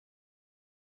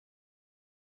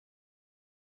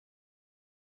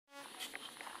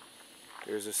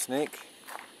There's a snake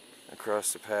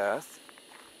across the path.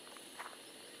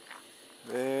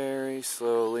 Very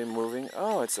slowly moving.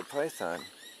 Oh, it's a python.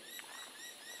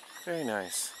 Very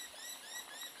nice.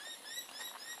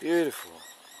 Beautiful.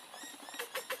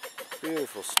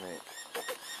 Beautiful snake.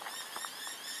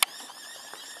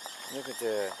 Look at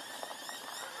that.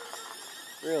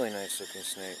 Really nice looking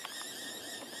snake.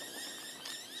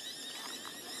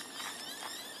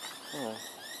 Oh,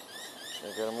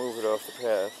 I gotta move it off the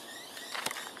path.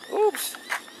 Oops!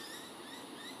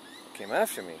 Came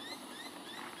after me.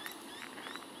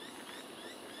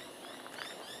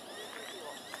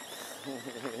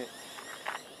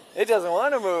 It doesn't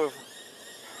want to move.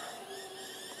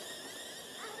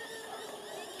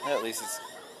 At least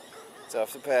it's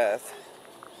off the path.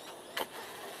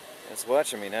 It's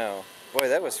watching me now. Boy,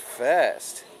 that was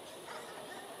fast.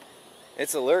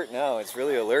 It's alert now. It's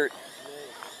really alert.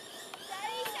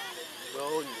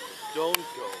 No, don't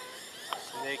go.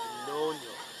 Snake, no.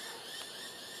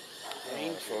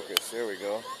 Oh, focus. There we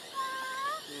go.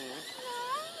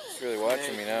 It's really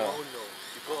watching me now. No.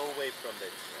 You go away from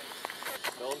that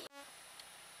snake. Don't.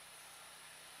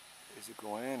 There's a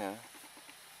goanna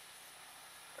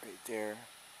right there.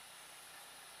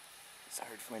 It's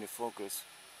hard for me to focus.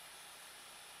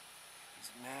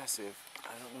 He's massive.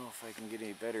 I don't know if I can get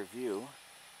any better view.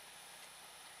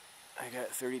 I got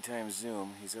 30 times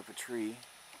zoom. He's up a tree.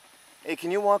 Hey, can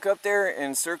you walk up there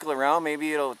and circle around?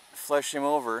 Maybe it'll flush him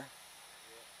over.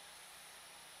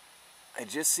 I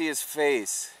just see his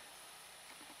face.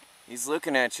 He's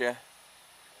looking at you.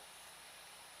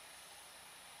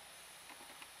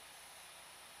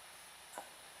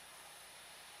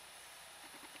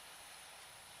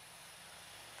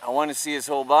 I want to see his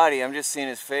whole body. I'm just seeing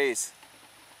his face.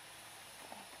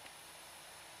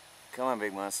 Come on,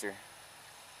 big monster.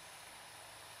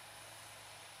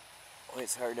 Oh,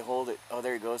 it's hard to hold it. Oh,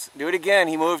 there he goes. Do it again.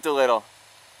 He moved a little.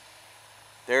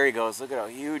 There he goes. Look at how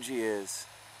huge he is.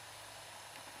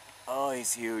 Oh,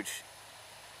 he's huge.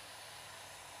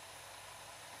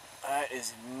 That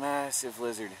is a massive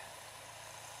lizard.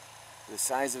 The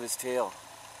size of his tail.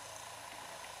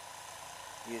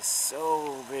 He is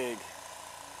so big.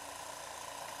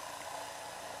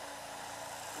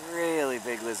 Really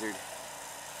big lizard.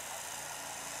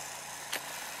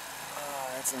 Oh,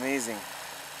 that's amazing.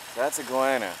 That's a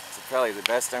goanna. It's probably the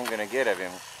best I'm gonna get of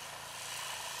him.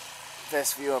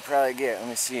 Best view I'll probably get. Let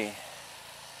me see.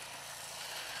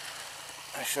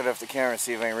 I shut off the camera,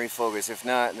 see if I can refocus. If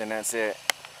not, then that's it.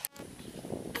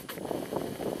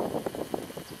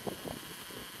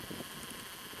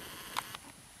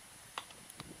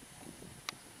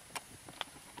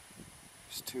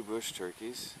 There's 2 bush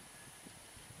turkeys.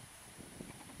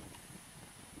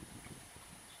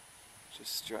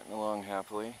 Just strutting along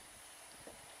happily.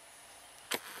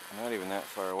 I'm not even that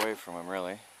far away from him,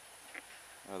 really.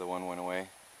 Oh, the one went away.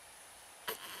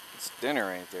 It's dinner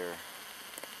right there.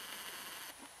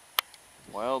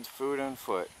 Wild food on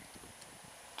foot.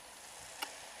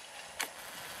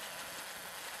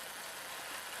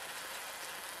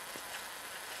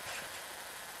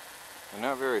 They're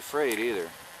not very afraid either.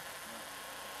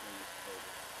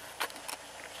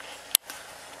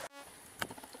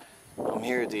 I'm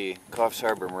here at the Coffs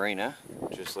Harbour Marina,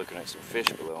 just looking at some fish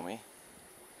below me.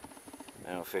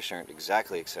 I know fish aren't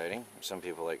exactly exciting. Some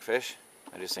people like fish.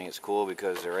 I just think it's cool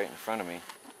because they're right in front of me.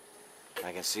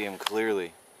 I can see them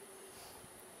clearly.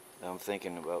 I'm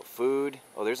thinking about food.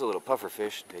 Oh, there's a little puffer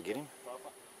fish. Did I get him?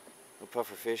 Little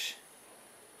puffer fish.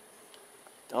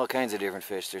 All kinds of different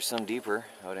fish. There's some deeper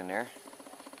out in there.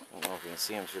 I don't know if you can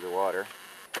see them through the water.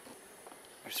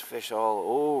 There's fish all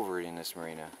over in this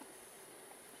marina.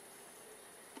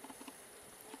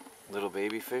 Little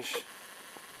baby fish.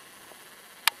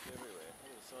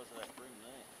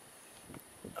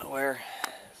 Where?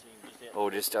 Oh,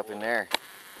 just up in there.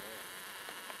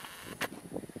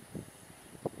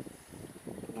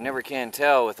 You never can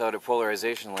tell without a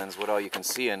polarization lens what all you can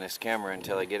see on this camera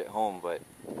until I get it home, but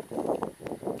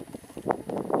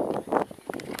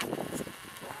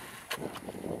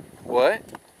what?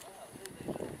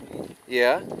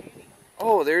 Yeah?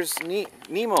 Oh, there's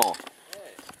Nemo.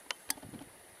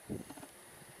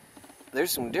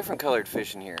 There's some different colored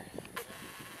fish in here.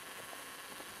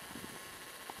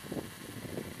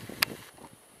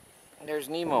 There's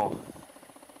Nemo.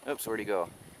 Oops, where'd he go?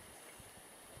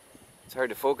 It's hard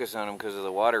to focus on him because of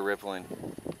the water rippling.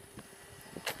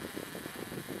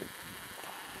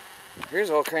 Here's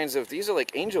all kinds of, these are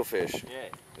like angelfish. Yeah.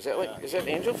 Is that like, is that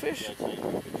angelfish? Yeah, it's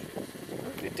angelfish.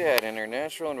 Look at that in their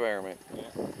natural environment. Yeah.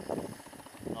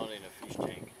 Not in a fish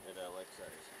tank at that lake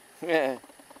size. Yeah.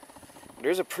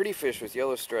 There's a pretty fish with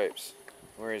yellow stripes.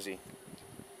 Where is he?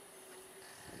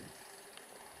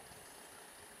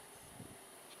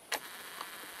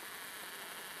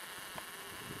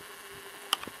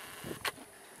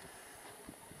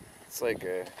 It's like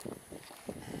a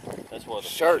That's why the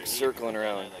shark fish are circling here,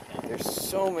 around. they can't- There's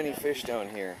so many fish down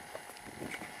here.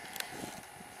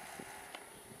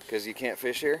 Because you can't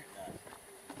fish here? No.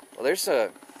 Well, there's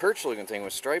a perch-looking thing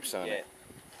with stripes on Yeah. it.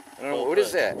 I don't know, what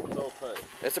is that? Pearl perch.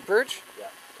 That's a perch? Yeah,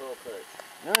 pearl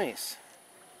perch. Nice.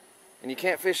 And you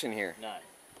can't fish in here. No.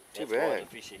 Too That's bad. why the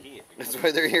fish are here. That's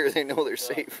why they're here. They know they're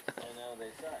So, safe. I know they're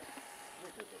safe.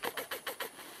 Look at them.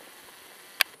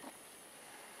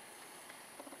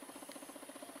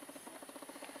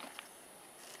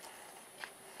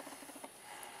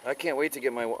 I can't wait to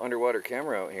get my underwater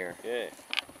camera out here. Yeah.